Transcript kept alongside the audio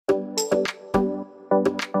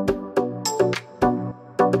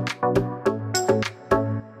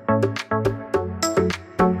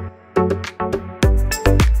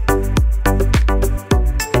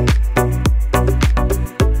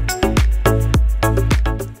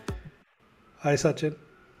Hi, Sachin.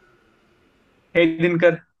 Hey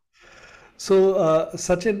Dinkar. So,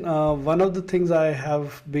 Sachin, one of the things I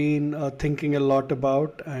have been thinking a lot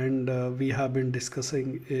about and we have been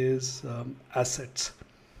discussing is assets.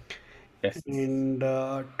 Yes. And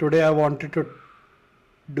today I wanted to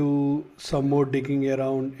do some more digging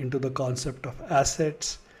around into the concept of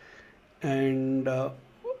assets and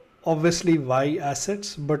obviously why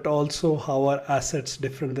assets, but also how are assets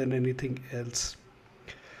different than anything else.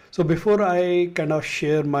 So before I kind of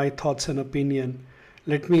share my thoughts and opinion,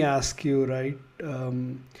 let me ask you, right?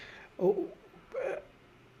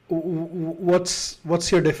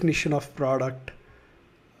 What's your definition of product,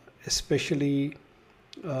 especially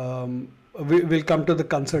we'll come to the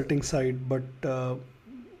consulting side, but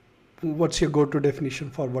what's your go-to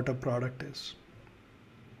definition for what a product is?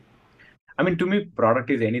 I mean, to me, product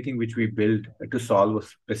is anything which we build to solve a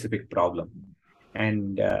specific problem.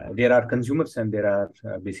 And there are consumers and there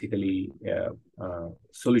are basically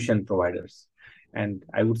solution providers. And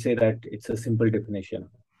I would say that it's a simple definition.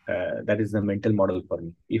 That is the mental model for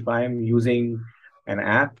me. If I am using an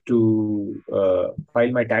app to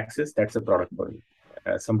file my taxes, that's a product for me.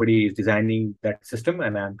 Somebody is designing that system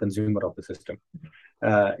and I'm consumer of the system.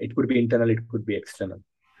 It could be internal, it could be external.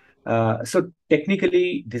 So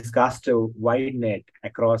technically, this casts a wide net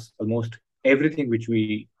across almost everything which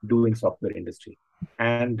we do in software industry,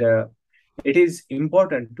 and it is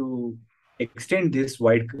important to extend this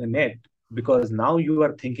wide net because now you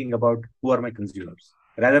are thinking about who are my consumers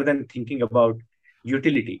rather than thinking about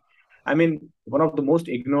utility. I mean, one of the most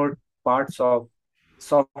ignored parts of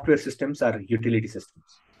software systems are utility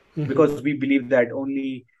systems Hmm. because we believe that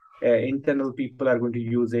only internal people are going to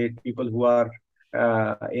use it, people who are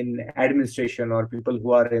in administration or people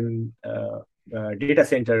who are in data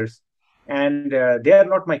centers, and they are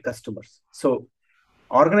not my customers. So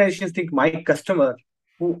organizations think my customer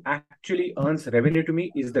who actually earns revenue to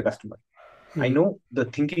me is the customer. I Hmm. know the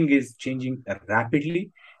thinking is changing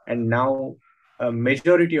rapidly, and now a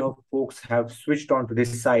majority of folks have switched on to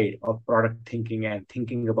this side of product thinking and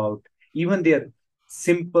thinking about even their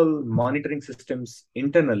simple monitoring systems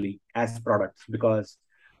internally as products because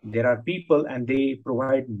there are people and they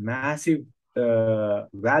provide massive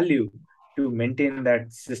value to maintain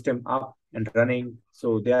that system up and running.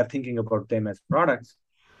 So they are thinking about them as products.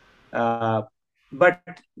 Uh, but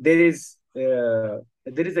there is a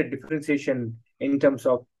differentiation in terms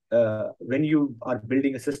of when you are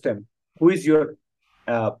building a system, who is your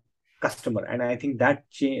uh, customer? And I think that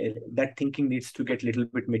thinking needs to get a little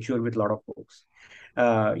bit mature with a lot of folks.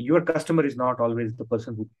 Your customer is not always the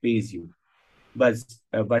person who pays you, but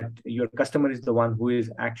your customer is the one who is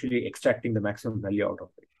actually extracting the maximum value out of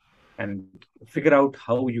it. And figure out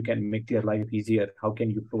how you can make their life easier. How can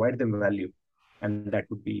you provide them value? And that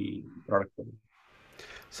would be product for me.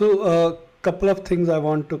 So a couple of things I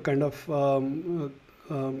want to kind of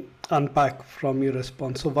unpack from your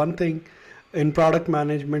response. So one thing, in product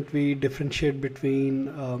management, we differentiate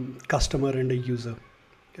between customer and a user,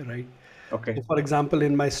 right? So Okay. for example,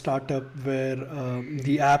 in my startup where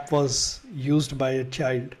the app was used by a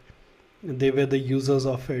child, they were the users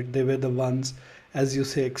of it. They were the ones, as you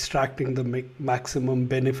say, extracting the maximum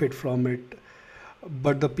benefit from it.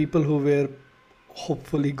 But the people who were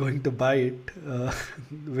hopefully going to buy it,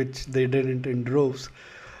 which they didn't in droves,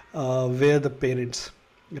 were the parents,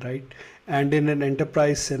 right? And in an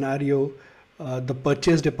enterprise scenario, the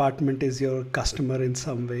purchase department is your customer in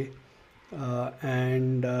some way,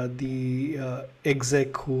 and the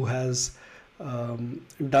exec who has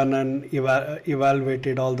done and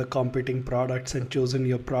evaluated all the competing products and chosen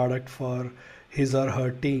your product for his or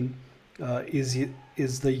her team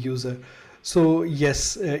is the user. So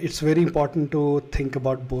yes, it's very important to think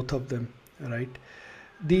about both of them, right?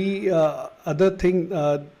 The other thing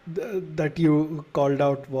that you called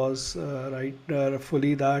out was right,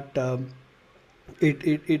 fully that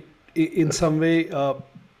it in some way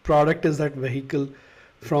product is that vehicle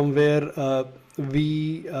from where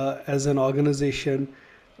we as an organization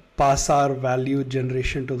pass our value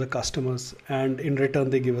generation to the customers, and in return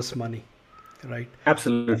they give us money, right?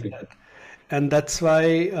 Absolutely. And that's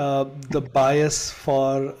why the bias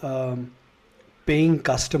for paying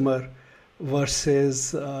customer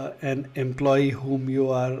versus an employee whom you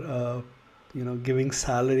are giving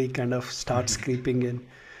salary kind of starts creeping in,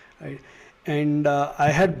 right? And I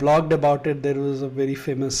had blogged about it. There was a very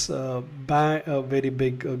famous bank, a very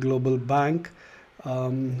big global bank,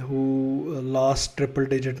 who lost triple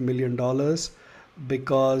digit $1 million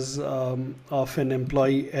because of an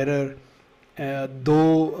employee error.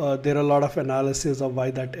 Though there are a lot of analysis of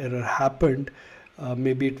why that error happened.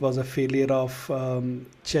 Maybe it was a failure of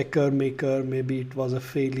checker maker, maybe it was a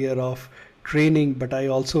failure of training, but I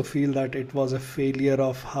also feel that it was a failure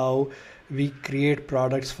of how we create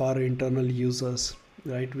products for our internal users,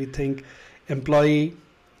 right? We think employee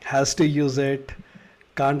has to use it,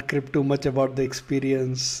 can't crib too much about the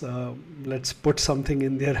experience. Let's put something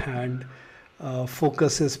in their hand.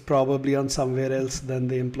 Focus is probably on somewhere else than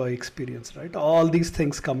the employee experience, right? All these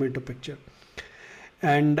things come into picture.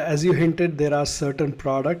 And as you hinted, there are certain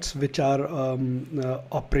products which are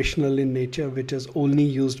operational in nature, which is only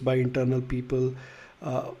used by internal people.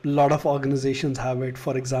 A lot of organizations have it.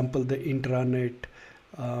 For example, the intranet,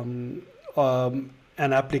 um,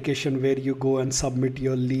 an application where you go and submit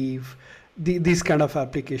your leave. These kind of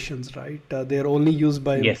applications, right? They're only used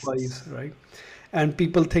by Yes. employees, right? And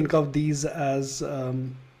people think of these as a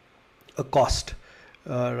cost,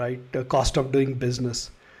 right? A cost of doing business.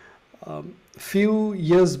 Few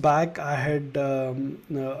years back, I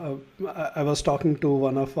was talking to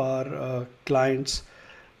one of our clients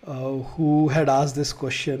who had asked this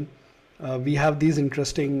question. We have these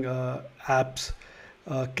interesting apps.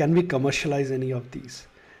 Can we commercialize any of these?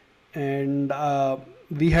 And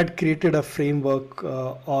we had created a framework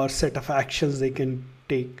or set of actions they can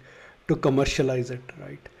take to commercialize it,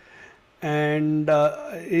 right? And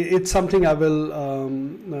it's something I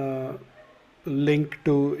will link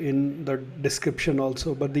to in the description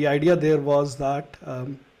also. But the idea there was that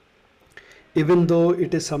even though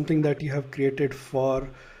it is something that you have created for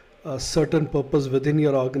a certain purpose within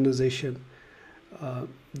your organization,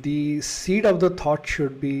 the seed of the thought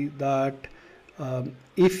should be that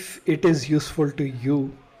if it is useful to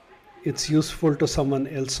you, it's useful to someone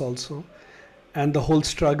else also. And the whole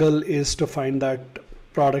struggle is to find that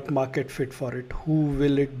product market fit for it. Who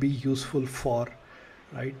will it be useful for?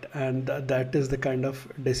 Right? And that is the kind of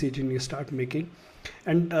decision you start making.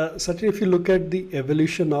 And certainly, if you look at the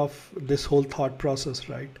evolution of this whole thought process,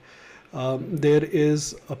 right? There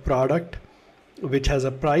is a product which has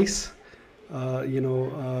a price,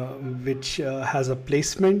 which has a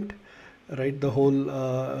placement, right? The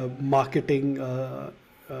whole marketing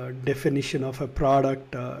definition of a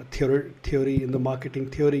product theory in the marketing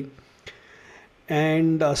theory.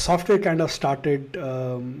 And software kind of started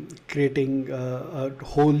creating a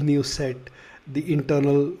whole new set, the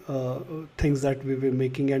internal things that we were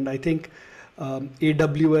making. And I think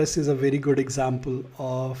AWS is a very good example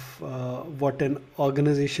of what an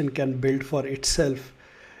organization can build for itself.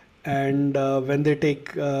 And when they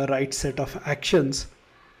take right set of actions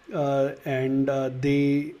and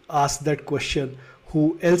they ask that question,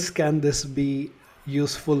 who else can this be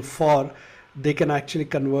useful for? They can actually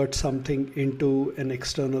convert something into an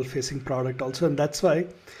external facing product also. And that's why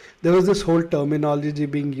there was this whole terminology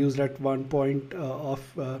being used at one point of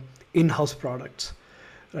in-house products,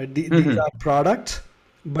 right? These Hmm. are products,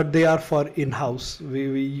 but they are for in-house.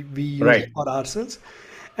 We use Right. for ourselves.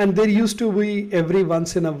 And there used to be every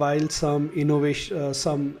once in a while some innovation,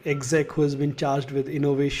 some exec who has been charged with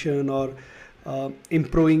innovation or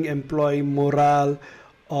improving employee morale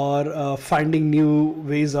or finding new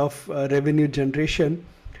ways of revenue generation,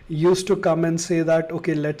 used to come and say that,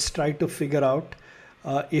 okay, let's try to figure out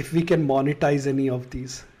if we can monetize any of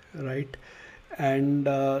these, right? And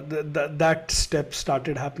that step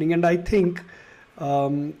started happening. And I think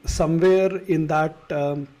somewhere in that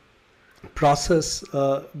process,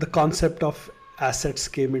 the concept of assets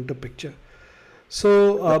came into picture.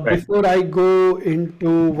 So Right. before I go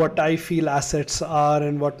into what I feel assets are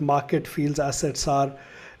and what market feels assets are,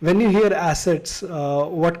 when you hear assets,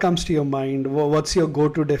 what comes to your mind? What's your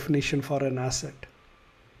go-to definition for an asset?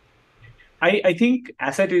 I think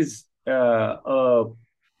asset is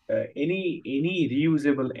any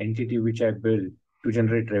reusable entity which I build to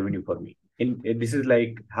generate revenue for me. This is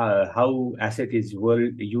like how asset is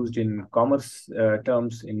used in commerce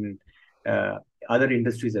terms in uh, other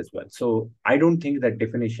industries as well. So I don't think that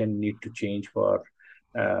definition need to change for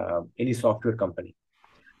any software company.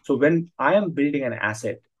 So when I am building an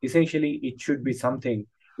asset, essentially it should be something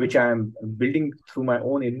which I am building through my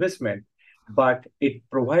own investment, but it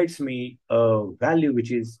provides me a value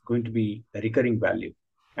which is going to be a recurring value,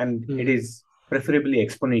 and it Hmm. is preferably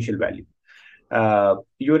exponential value.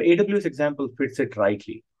 Your AWS example fits it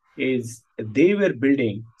rightly. Is they were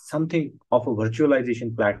building something of a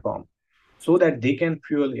virtualization platform so that they can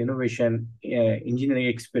fuel innovation, engineering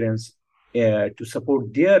experience to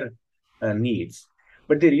support their needs.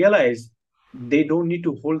 But they realize they don't need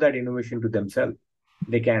to hold that innovation to themselves.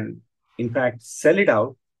 They can, in fact, sell it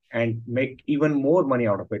out and make even more money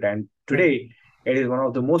out of it. And Right. today, it is one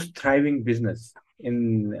of the most thriving business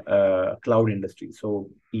in cloud industry. So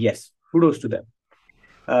yes, kudos to them.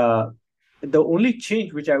 Uh, the only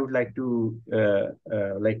change which I would like to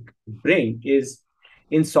bring is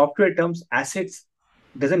in software terms, assets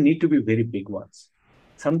doesn't need to be very big ones.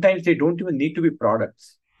 Sometimes they don't even need to be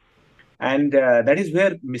products. And that is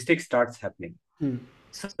where mistake starts happening.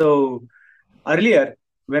 So earlier,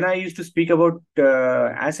 when I used to speak about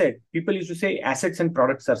asset, people used to say assets and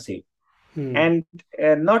products are same. And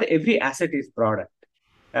not every asset is product.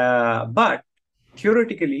 But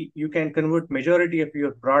theoretically, you can convert majority of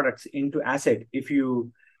your products into asset if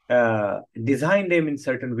you design them in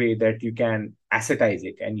certain way that you can assetize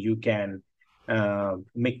it and you can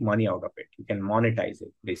make money out of it. You can monetize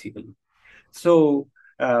it, basically. So,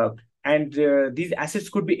 these assets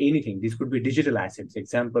could be anything. These could be digital assets.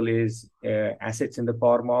 Example is assets in the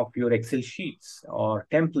form of your Excel sheets or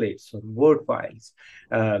templates or Word files,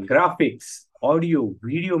 graphics, audio,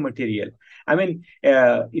 video material. I mean,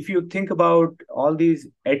 if you think about all these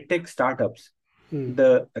edtech startups,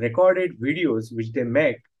 the recorded videos which they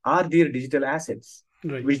make are their digital assets,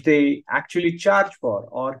 Right. which they actually charge for.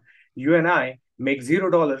 Or you and I make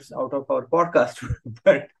 $0 out of our podcast,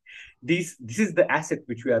 but this is the asset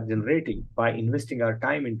which we are generating by investing our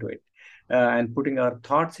time into it and putting our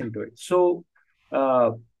thoughts into it. So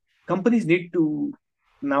companies need to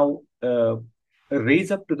now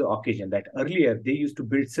raise up to the occasion that earlier they used to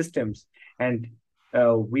build systems, and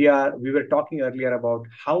we were talking earlier about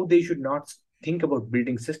how they should not think about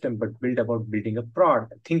building system but building a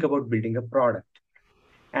product, think about building a product.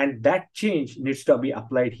 And that change needs to be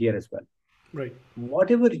applied here as well. Right.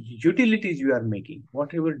 Whatever utilities you are making,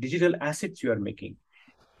 whatever digital assets you are making,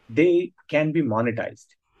 they can be monetized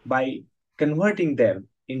by converting them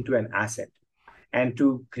into an asset. And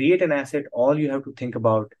to create an asset, all you have to think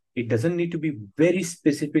about, it doesn't need to be very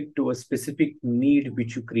specific to a specific need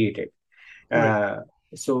which you created. Right.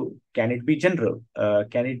 So can it be general?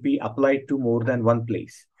 Can it be applied to more than one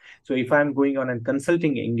place? So if I'm going on a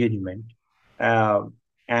consulting engagement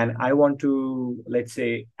and I want to, let's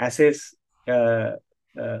say, assess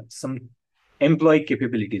some employee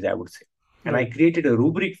capabilities, I would say. And I created a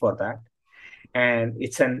rubric for that. And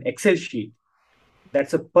it's an Excel sheet.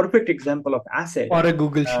 That's a perfect example of asset. Or a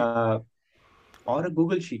Google sheet. Or a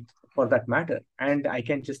Google sheet, for that matter. And I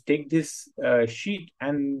can just take this sheet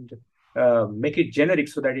and make it generic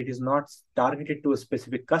so that it is not targeted to a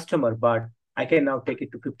specific customer, but I can now take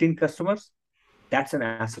it to 15 customers. That's an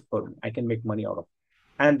asset for me. I can make money out of it.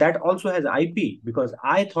 And that also has IP because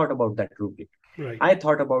I thought about that rubric. Right. I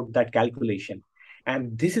thought about that calculation.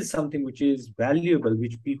 And this is something which is valuable,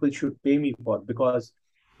 which people should pay me for, because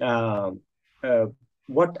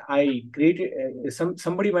what I created,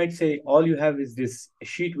 somebody might say, all you have is this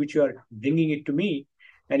sheet which you are bringing it to me,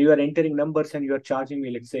 and you are entering numbers and you are charging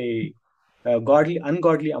me, let's say,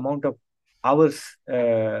 ungodly amount of hours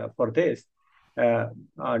for this,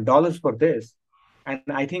 dollars for this. And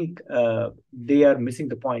I think they are missing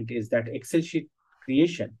the point is that Excel sheet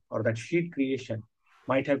creation or that sheet creation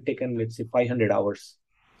might have taken, let's say, 500 hours.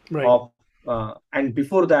 Right. Of, and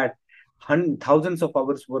before that, thousands of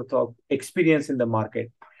hours worth of experience in the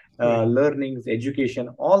market, learnings, education,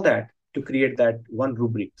 all that to create that one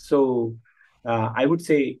rubric. So I would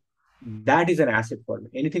say that is an asset for me.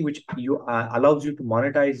 Anything which you allows you to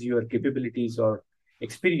monetize your capabilities or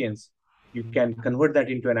experience, you can convert that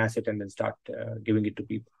into an asset and then start giving it to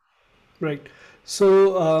people. Right.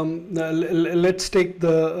 So let's take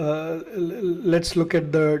let's look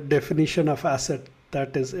at the definition of asset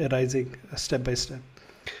that is arising step by step.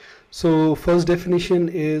 So first definition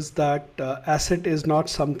is that asset is not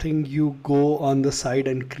something you go on the side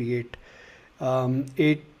and create.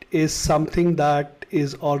 It is something that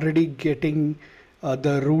is already getting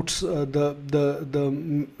the roots,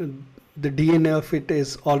 the DNA of it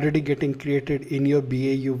is already getting created in your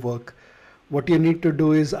BAU work. What you need to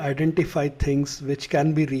do is identify things which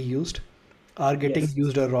can be reused, are getting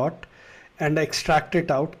used a lot, and extract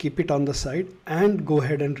it out, keep it on the side, and go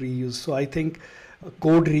ahead and reuse. So I think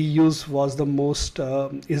code reuse was the most,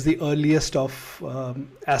 is the earliest of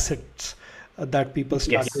assets that people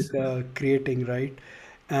started creating, right?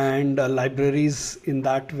 And libraries in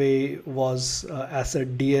that way was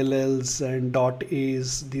asset DLLs and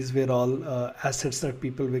 .as. These were all assets that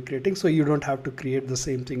people were creating. So you don't have to create the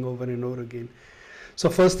same thing over and over again. So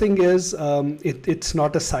first thing is it's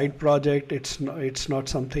not a side project. It's not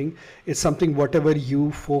something. It's something whatever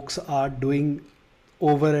you folks are doing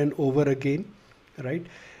over and over again, right?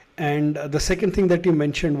 And the second thing that you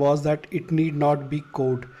mentioned was that it need not be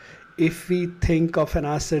code. If we think of an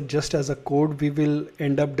asset just as a code, we will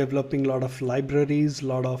end up developing a lot of libraries, a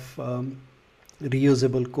lot of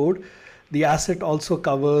reusable code. The asset also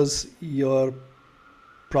covers your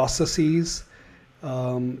processes,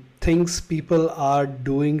 things people are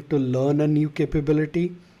doing to learn a new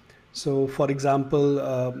capability, So, for example,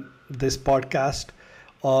 this podcast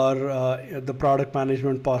or the product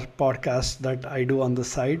management podcast that I do on the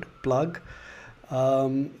side, plug.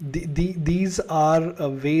 These are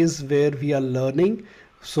ways where we are learning.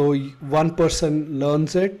 So one person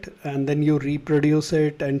learns it, and then you reproduce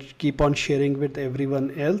it and keep on sharing with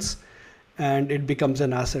everyone else, and it becomes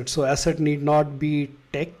an asset. So asset need not be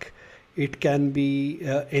tech; it can be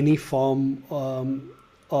any form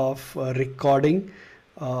of recording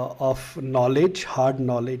of knowledge, hard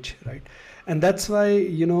knowledge, right? And that's why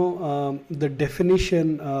the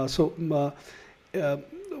definition. Uh,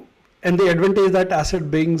 and the advantage that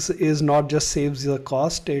asset brings is not just saves the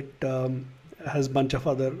cost, it has bunch of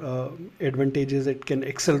other advantages. It can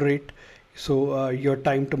accelerate your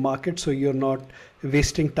time to market, so you're not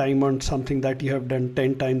wasting time on something that you have done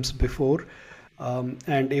 10 times before.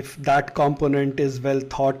 And if that component is well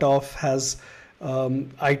thought of, has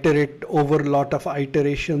iterate over a lot of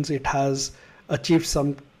iterations, it has achieved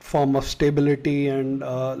some form of stability and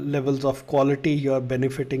levels of quality, you are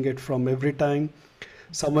benefiting it from every time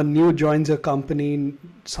someone new joins your company,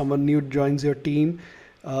 someone new joins your team,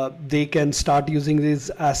 they can start using these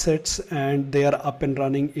assets and they are up and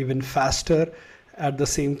running even faster at the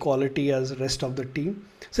same quality as rest of the team.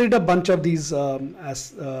 So it a bunch of these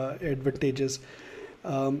advantages.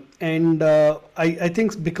 I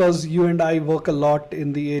think because you and I work a lot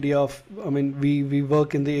in the area of, I mean, we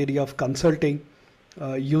work in the area of consulting,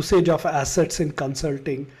 usage of assets in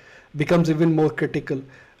consulting becomes even more critical,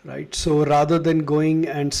 right? So rather than going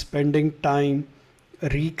and spending time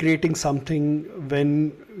recreating something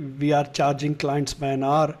when we are charging clients by an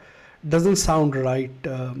hour, doesn't sound right.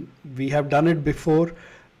 We have done it before.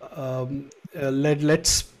 Let's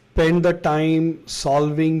spend the time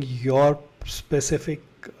solving your specific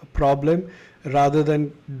problem rather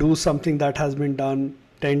than do something that has been done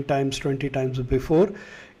 10 times, 20 times before.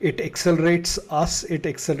 It accelerates us, it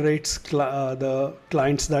accelerates the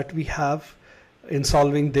clients that we have in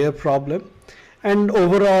solving their problem, and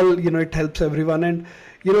overall it helps everyone. And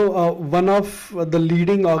one of the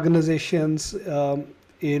leading organizations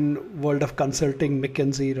in world of consulting,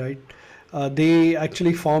 McKinsey, right? They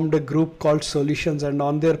actually formed a group called Solutions, and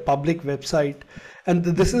on their public website, and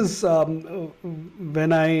this is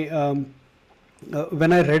when I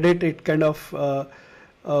read it, it kind of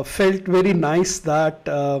felt very nice that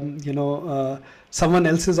someone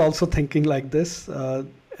else is also thinking like this,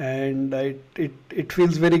 and it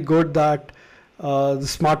feels very good that the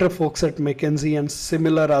smarter folks at McKinsey and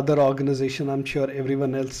similar other organization, I'm sure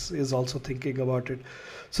everyone else is also thinking about it.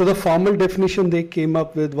 So the formal definition they came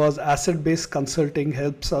up with was asset-based consulting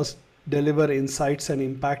helps us deliver insights and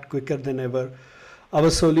impact quicker than ever. Our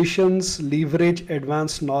solutions leverage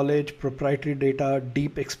advanced knowledge, proprietary data,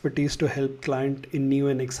 deep expertise to help client in new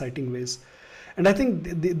and exciting ways. And I think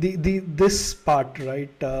this part, right,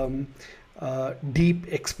 deep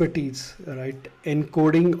expertise, right,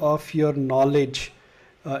 encoding of your knowledge,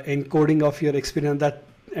 encoding of your experience, that,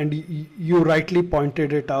 and you rightly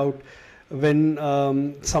pointed it out, when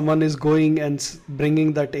someone is going and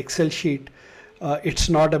bringing that Excel sheet, it's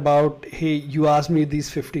not about, hey, you asked me these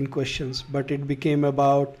 15 questions, but it became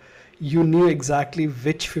about you knew exactly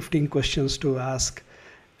which 15 questions to ask.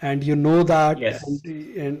 And you know that, Yes.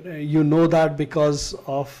 and you know that because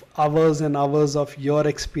of hours and hours of your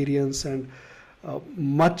experience, and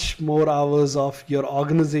much more hours of your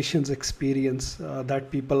organization's experience that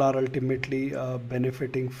people are ultimately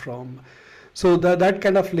benefiting from. So that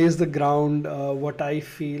kind of lays the ground. What I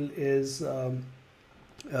feel is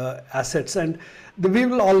assets, and we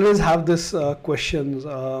will always have this questions,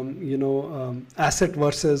 asset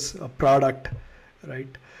versus a product, right?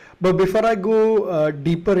 But before I go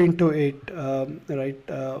deeper into it, right,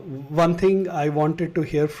 one thing I wanted to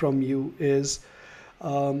hear from you is,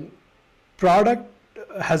 um, product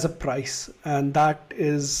has a price, and that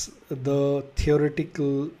is the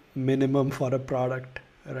theoretical minimum for a product,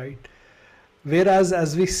 right? Whereas,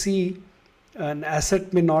 as we see, an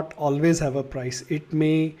asset may not always have a price. It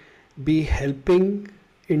may be helping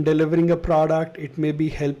in delivering a product, it may be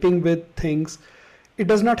helping with things. It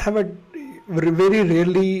does not have a, very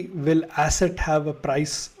rarely will asset have a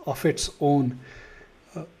price of its own.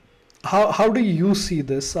 How do you see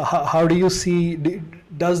this? How do you see,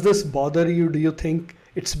 does this bother you? Do you think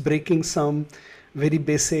it's breaking some very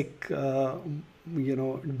basic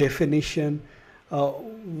definition?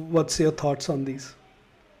 What's your thoughts on these?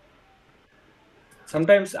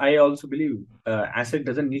 Sometimes I also believe asset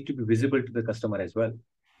doesn't need to be visible to the customer as well,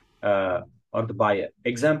 or the buyer.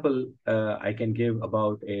 Example I can give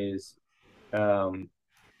about is, um,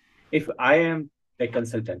 if I am a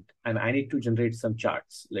consultant and I need to generate some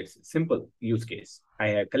charts, let's say, simple use case, I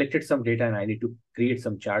have collected some data and I need to create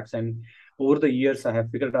some charts. And over the years, I have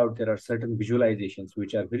figured out there are certain visualizations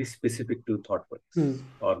which are very specific to ThoughtWorks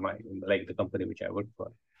or my like the company which I work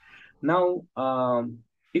for. Now,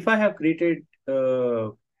 if I have created, uh,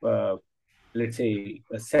 let's say,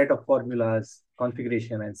 a set of formulas,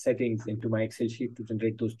 configuration, and settings into my Excel sheet to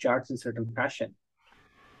generate those charts in certain fashion,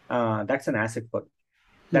 that's an asset for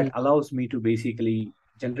that allows me to basically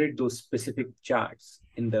generate those specific charts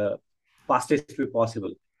in the fastest way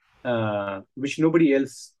possible, which nobody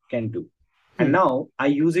else can do. And now I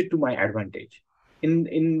use it to my advantage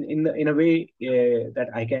in a way that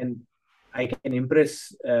I can impress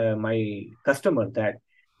my customer that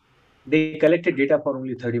they collected data for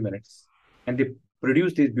only 30 minutes and they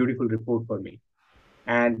produced this beautiful report for me.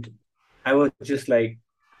 And I was just like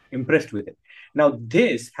impressed with it. Now,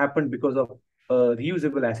 this happened because of a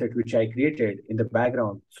reusable asset which I created in the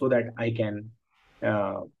background so that I can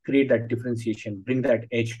create that differentiation, bring that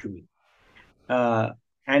edge to me.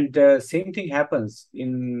 And same thing happens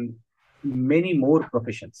in many more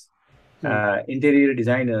professions. Interior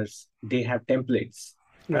designers, they have templates.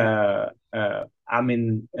 The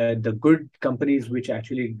good companies which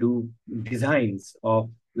actually do designs of,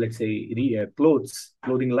 let's say,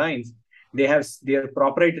 clothing lines, they have their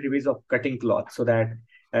proprietary ways of cutting cloth so that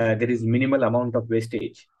there is minimal amount of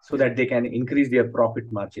wastage so that they can increase their profit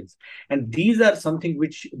margins. And these are something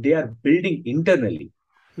which they are building internally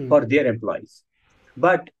for their employees.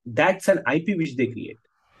 But that's an IP which they create.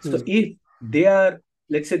 So if they are,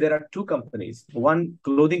 let's say there are two companies, one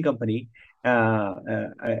clothing company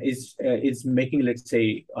is making, let's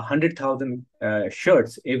say, 100,000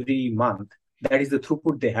 shirts every month. That is the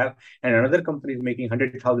throughput they have. And another company is making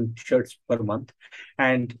 100,000 shirts per month.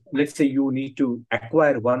 And let's say you need to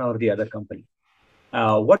acquire one or the other company.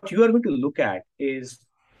 What you are going to look at is,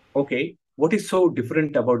 okay, what is so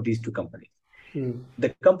different about these two companies? The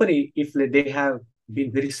company, if they have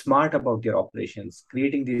been very smart about their operations,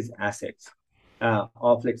 creating these assets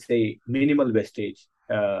of, let's say, minimal wastage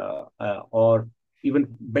or even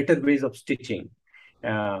better ways of stitching.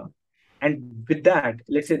 And with that,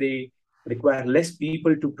 let's say they require less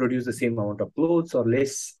people to produce the same amount of clothes or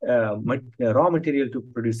less raw material to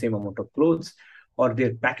produce same amount of clothes, or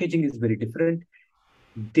their packaging is very different,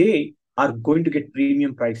 they are going to get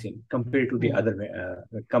premium pricing compared to the other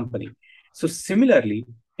company. So similarly,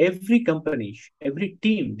 every company, every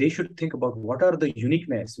team, they should think about what are the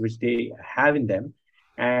uniqueness which they have in them,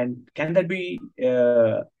 and can that be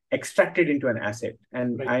extracted into an asset.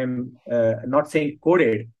 And I am not saying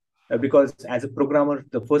coded, because as a programmer,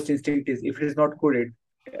 the first instinct is, if it is not coded,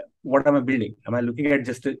 what am I building? Am I looking at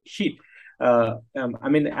just a sheet? As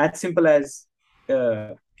simple as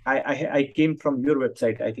I came from your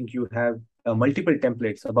website. I think you have multiple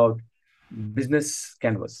templates about business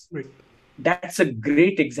canvas. That's a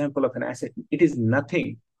great example of an asset. It is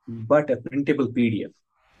nothing but a printable PDF.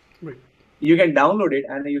 You can download it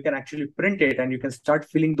and you can actually print it and you can start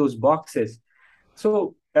filling those boxes.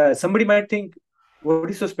 So somebody might think,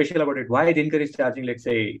 what is so special about it? Why they encourage charging, let's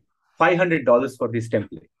say, $500 for this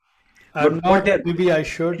template? Maybe I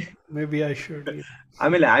should. Yeah.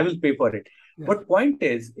 I will pay for it. Yeah. But point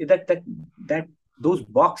is that those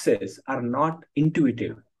boxes are not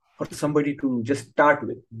intuitive for somebody to just start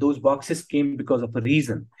with. Those boxes came because of a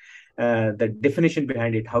reason, the definition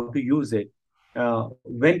behind it, how to use it,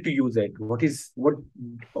 when to use it, what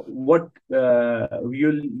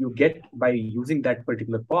you get by using that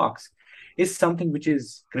particular box is something which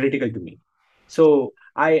is critical to me. So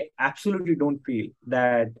I absolutely don't feel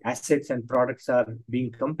that assets and products are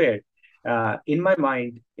being compared. In my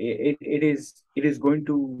mind, it is going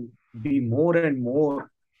to be more and more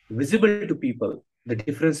visible to people, the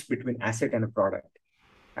difference between asset and a product.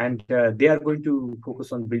 And they are going to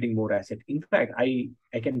focus on building more asset. In fact, I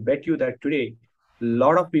can bet you that today, a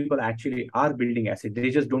lot of people actually are building assets.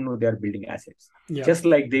 They just don't know they are building assets. Yeah. Just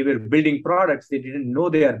like they were building products, they didn't know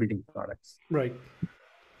they are building products. Right.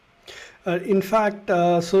 In fact,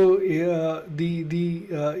 if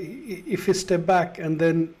you step back and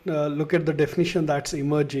then look at the definition that's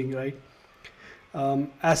emerging, right?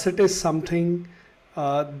 Asset is something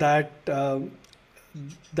that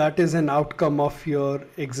is an outcome of your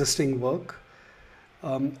existing work.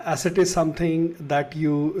 Asset is something that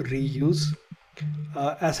you reuse.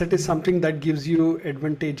 Asset is something that gives you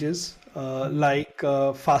advantages like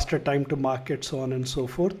faster time to market, so on and so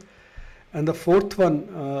forth. And the fourth one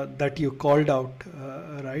that you called out,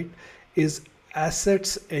 right, is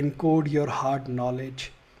assets encode your hard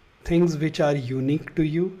knowledge, things which are unique to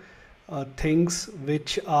you, things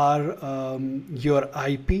which are your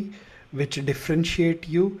IP, which differentiate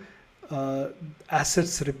you,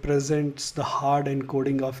 assets represents the hard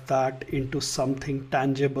encoding of that into something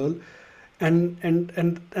tangible, and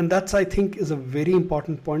that's, I think, is a very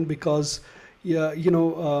important point, because yeah,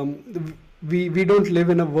 we don't live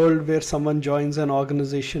in a world where someone joins an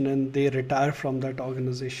organization and they retire from that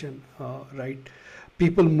organization, right?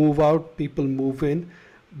 People move out, people move in,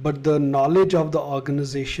 but the knowledge of the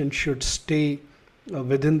organization should stay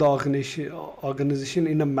within the organization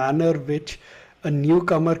in a manner which a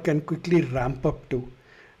newcomer can quickly ramp up to,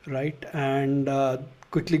 right? And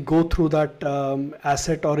quickly go through that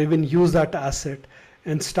asset, or even use that asset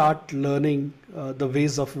and start learning the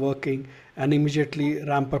ways of working, and immediately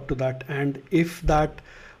ramp up to that. And if that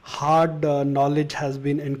hard knowledge has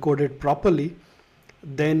been encoded properly,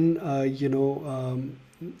 then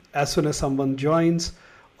as soon as someone joins,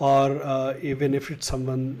 or even if it's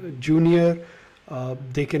someone junior,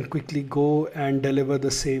 they can quickly go and deliver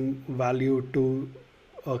the same value to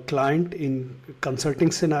a client in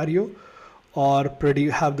consulting scenario, or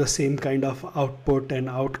have the same kind of output and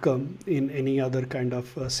outcome in any other kind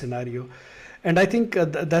of scenario. And I think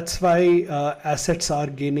that's why assets are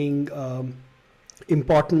gaining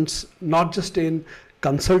importance, not just in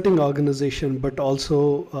consulting organization, but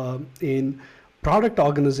also in product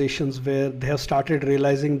organizations, where they have started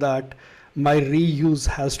realizing that my reuse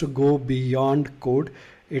has to go beyond code.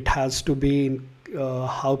 It has to be in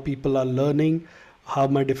how people are learning, how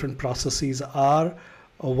my different processes are,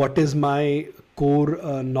 what is my core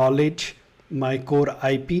knowledge, my core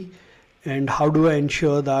IP, and how do I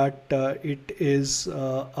ensure that it is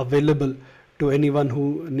available to anyone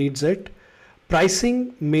who needs it.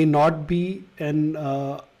 Pricing may not be an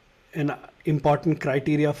important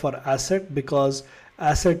criteria for asset, because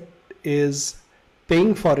asset is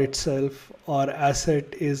paying for itself, or asset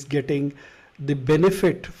is getting the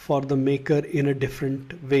benefit for the maker in a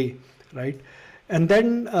different way, right? And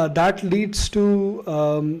then that leads to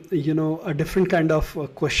a different kind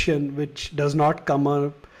of question, which does not come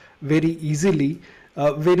up very easily,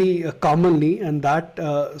 very commonly, and that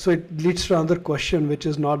so it leads to another question which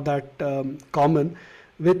is not that common,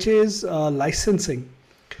 which is licensing.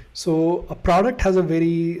 So a product has a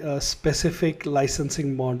very specific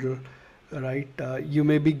licensing model, right? You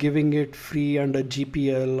may be giving it free under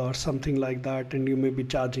GPL or something like that, and you may be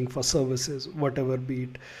charging for services, whatever be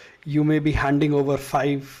it. You may be handing over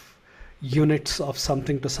 5 units of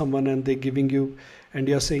something to someone, and they're giving you, and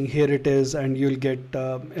you're saying, here it is, and you'll get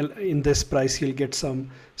in this price you'll get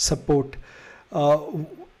some support.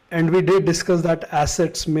 And we did discuss that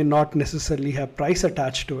assets may not necessarily have price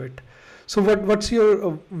attached to it. So what's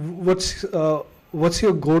your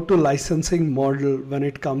go-to licensing model when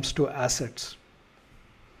it comes to assets?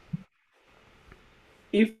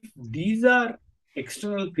 If these are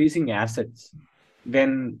external facing assets,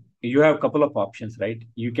 then you have a couple of options, right?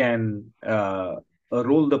 You can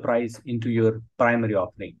roll the price into your primary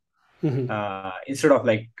offering, instead of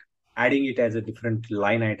like adding it as a different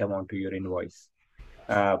line item onto your invoice.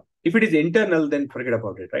 If it is internal, then forget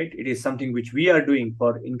about it, right? It is something which we are doing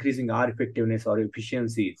for increasing our effectiveness or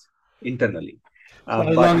efficiencies internally.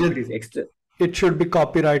 But if it is external, it should be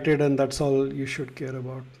copyrighted, and that's all you should care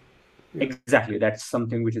about. Yeah. Exactly, that's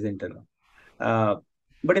something which is internal.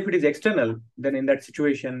 But if it is external, then in that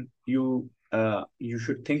situation, you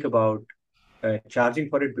should think about charging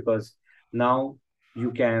for it, because now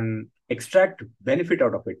you can extract benefit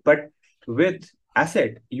out of it. But with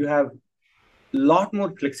asset, you have a lot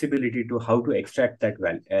more flexibility to how to extract that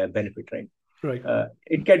benefit, right? Right.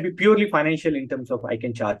 It can be purely financial in terms of I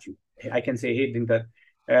can charge you. I can say, hey, Dinkar,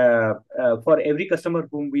 for every customer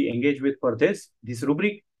whom we engage with for this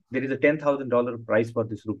rubric, there is a $10,000 price for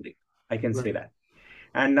this rubric. I can say that.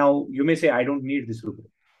 And now you may say, I don't need this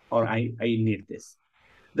rubric, or I need this.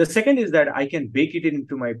 The second is that I can bake it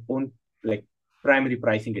into my own like primary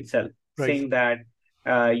pricing itself, saying that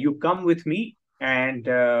you come with me, and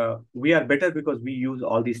we are better because we use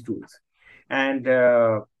all these tools. And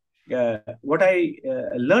what I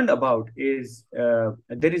learned about is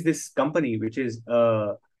there is this company which is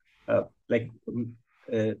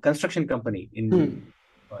construction company in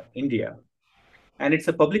India, and it's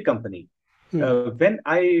a public company. When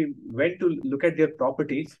I went to look at their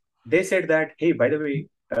properties, they said that, hey, by the way,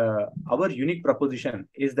 our unique proposition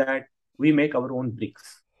is that we make our own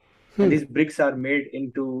bricks. And these bricks are made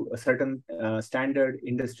into a certain standard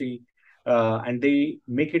industry, and they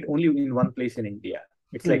make it only in one place in India.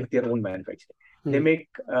 It's like their own manufacturing. They make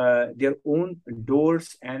their own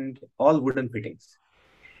doors and all wooden fittings.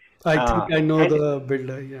 I think I know the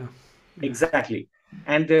builder, yeah. Exactly.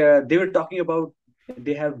 And they were talking about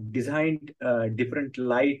they have designed different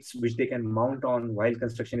lights which they can mount on while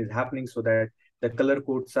construction is happening, so that The color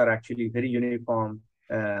codes are actually very uniform.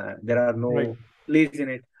 There are Right. no plays in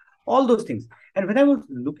it. All those things. And when I was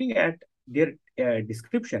looking at their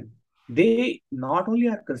description, they not only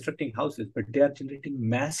are constructing houses, but they are generating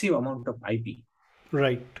massive amount of IP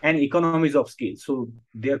Right. and economies of scale. So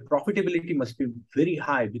their profitability must be very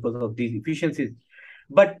high because of these efficiencies.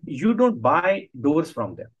 But you don't buy doors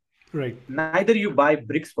from them. Right. Neither you buy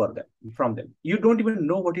bricks for them from them. You don't even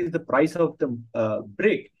know what is the price of the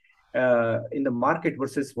brick in the market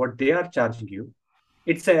versus what they are charging you.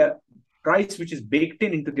 It's a price which is baked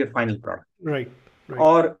in into their final product Right. Right.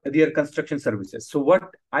 or their construction services. So what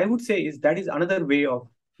I would say is that is another way of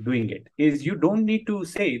doing it. Is you don't need to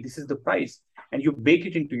say this is the price and you bake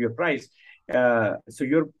it into your price. So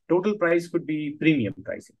your total price could be premium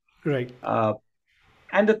pricing. Right.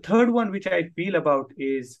 And the third one, which I feel about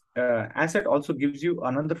is asset also gives you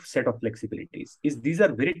another set of flexibilities. Is these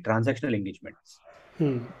are very transactional engagements.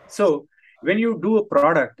 So when you do a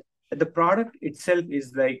product, the product itself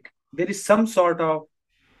is like there is some sort of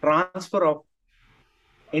transfer of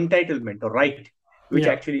entitlement or right, which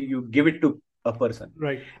Yeah. actually you give it to a person.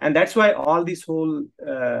 Right. And that's why all these whole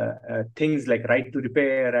things like right to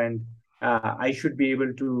repair and I should be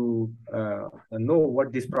able to know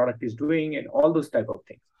what this product is doing and all those type of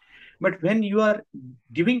things. But when you are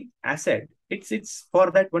giving asset, it's for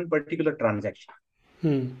that one particular transaction.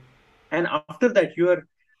 And after that, your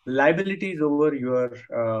liability is over, your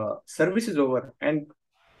service is over, and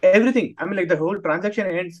everything. I mean, like the whole transaction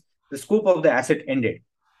ends, the scope of the asset ended,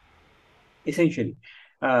 essentially.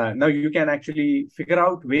 Now you can actually figure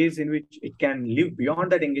out ways in which it can live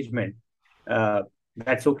beyond that engagement.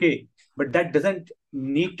 That's okay, but that doesn't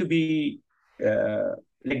need to be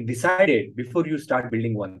like decided before you start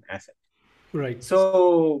building one asset. Right.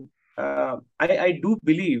 So I do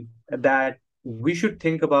believe that we should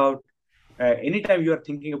think about anytime you are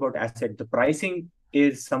thinking about asset, the pricing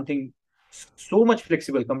is something so much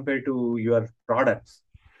flexible compared to your products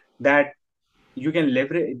that you can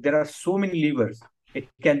leverage. There are so many levers. It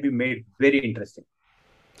can be made very interesting.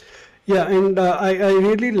 Yeah, and I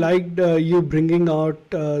really liked you bringing out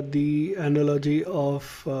the analogy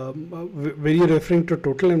of were you referring to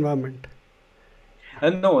total environment?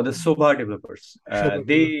 No, the Sobha developers, Sure.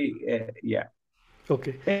 they, yeah.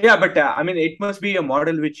 Okay. Yeah, but I mean, it must be a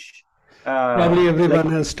model which, Probably like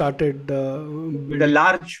everyone has started the building.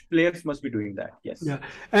 large players must be doing that. Yes. Yeah,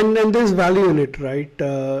 and there's value in it, right?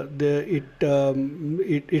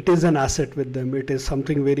 It is an asset with them. It is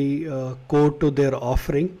something very core to their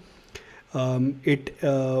offering. It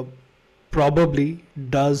probably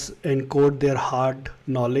does encode their hard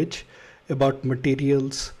knowledge about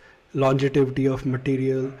materials, longevity of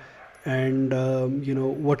material, and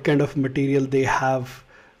what kind of material they have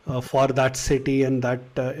for that city and that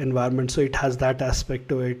environment. So it has that aspect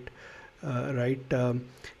to it, right?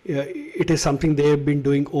 Yeah, it is something they have been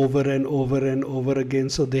doing over and over and over again.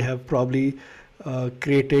 So they have probably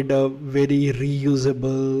created a very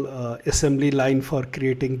reusable assembly line for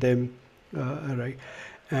creating them, right?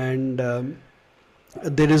 And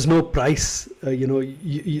there is no price. They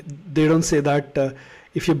don't say that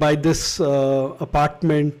if you buy this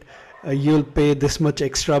apartment, you'll pay this much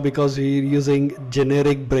extra because we're using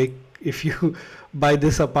generic brick. If you buy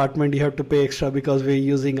this apartment, you have to pay extra because we're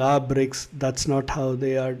using our bricks. That's not how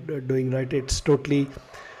they are doing, right? It's totally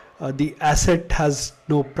the asset has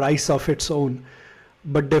no price of its own,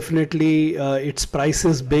 but definitely its price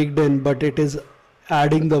is baked in, but it is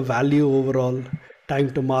adding the value overall,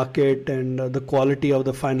 time to market, and the quality of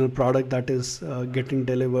the final product that is getting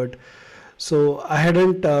delivered. So I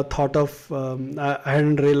hadn't thought of, I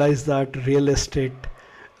hadn't realized that real estate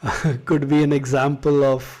could be an example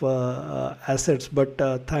of assets, but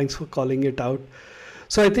thanks for calling it out.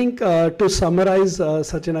 So I think to summarize,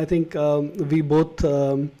 Sachin, I think we both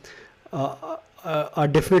are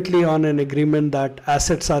definitely on an agreement that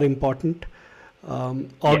assets are important. Yes.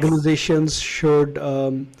 Organizations should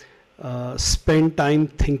spend time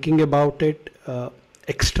thinking about it,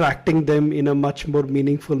 extracting them in a much more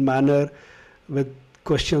meaningful manner with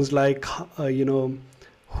questions like,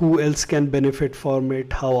 who else can benefit from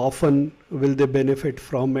it? How often will they benefit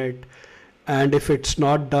from it? And if it's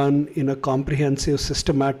not done in a comprehensive,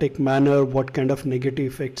 systematic manner, what kind of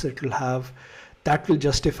negative effects it will have? That will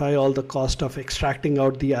justify all the cost of extracting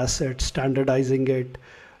out the asset, standardizing it,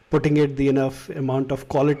 putting it the enough amount of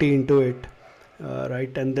quality into it,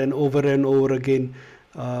 right? And then over and over again,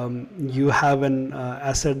 you have an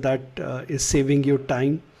asset that is saving you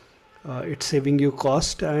time, it's saving you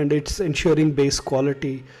cost, and it's ensuring base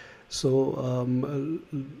quality. So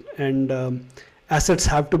and assets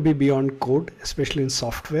have to be beyond code, especially in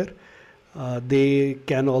software. They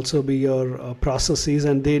can also be your processes,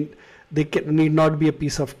 and need not be a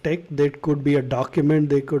piece of tech. They could be a document,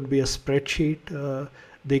 they could be a spreadsheet,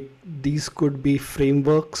 they these could be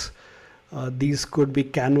frameworks, these could be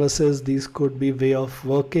canvases, these could be way of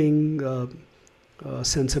working,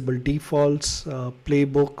 sensible defaults,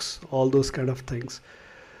 playbooks, all those kind of things.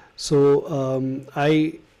 So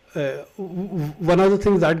I one of the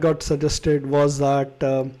things that got suggested was that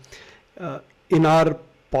in our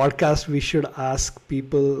podcast we should ask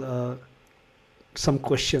people some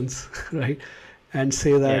questions, right? And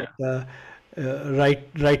say that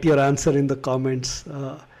write your answer in the comments.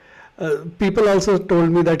 People also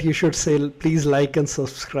told me that you should say please like and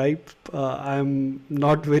subscribe. I'm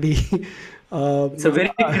not very It's a very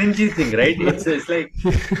cringy thing, right? It's like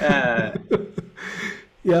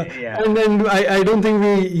yeah. And then I don't think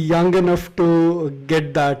we young enough to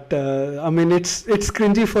get that. I mean, it's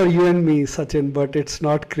cringy for you and me, Sachin, but it's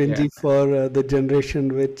not cringy for the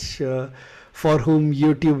generation which for whom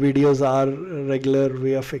YouTube videos are a regular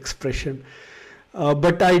way of expression.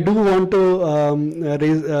 But I do want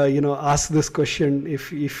to ask this question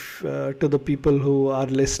if to the people who are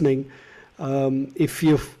listening, if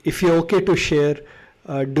you're okay to share,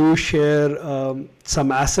 do share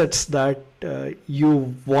some assets that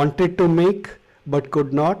you wanted to make but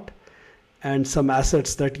could not, and some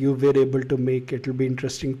assets that you were able to make. It will be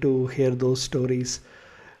interesting to hear those stories.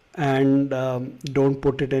 And don't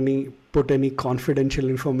put any confidential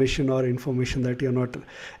information or information that you're not.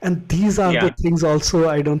 And these are the things also,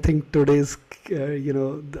 I don't think today's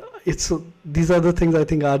these are the things I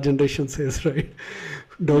think our generation says, right?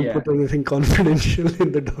 Don't put anything confidential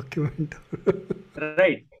in the document.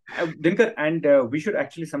 Right. Dinkar, and we should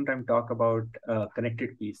actually sometime talk about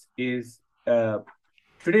connected piece. Today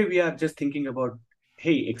we are just thinking about,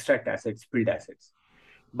 hey, extract assets, build assets.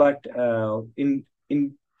 But in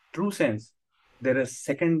true sense, there is a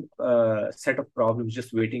second set of problems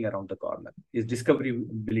just waiting around the corner, is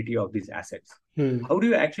discoverability of these assets. How do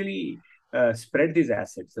you actually spread these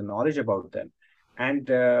assets, the knowledge about them, and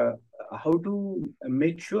how to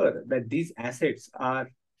make sure that these assets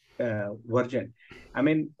are virgin? I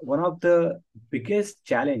mean, one of the biggest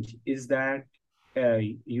challenge is that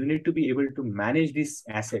you need to be able to manage these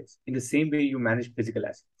assets in the same way you manage physical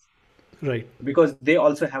assets. Right. Because they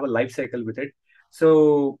also have a life cycle with it.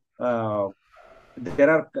 So there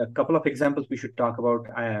are a couple of examples we should talk about,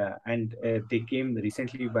 and they came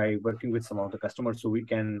recently by working with some of the customers, so we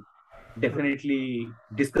can definitely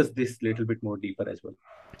discuss this a little bit more deeper as well.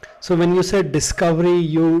 So when you said discovery,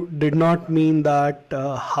 you did not mean that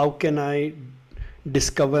how can I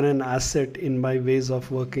discover an asset in my ways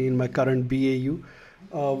of working in my current BAU.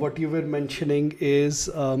 What you were mentioning is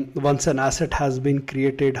once an asset has been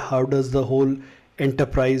created, how does the whole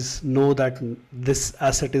enterprise know that this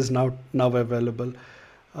asset is now available?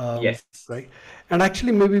 Yes. Right. And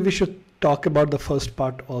actually, maybe we should talk about the first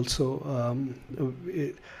part also.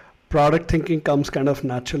 Product thinking comes kind of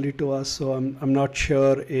naturally to us, so I'm not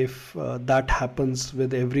sure if that happens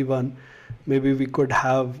with everyone. Maybe we could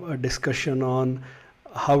have a discussion on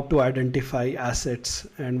how to identify assets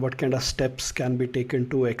and what kind of steps can be taken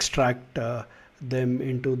to extract them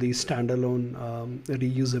into these standalone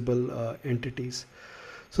reusable entities.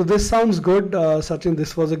 So this sounds good, Sachin.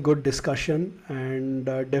 This was a good discussion, and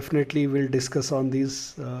definitely we'll discuss on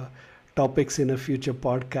these topics in a future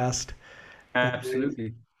podcast.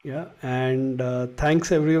 Absolutely. And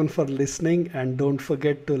thanks everyone for listening, and don't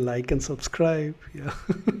forget to like and subscribe.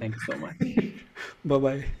 Thanks so much. Bye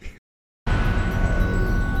bye.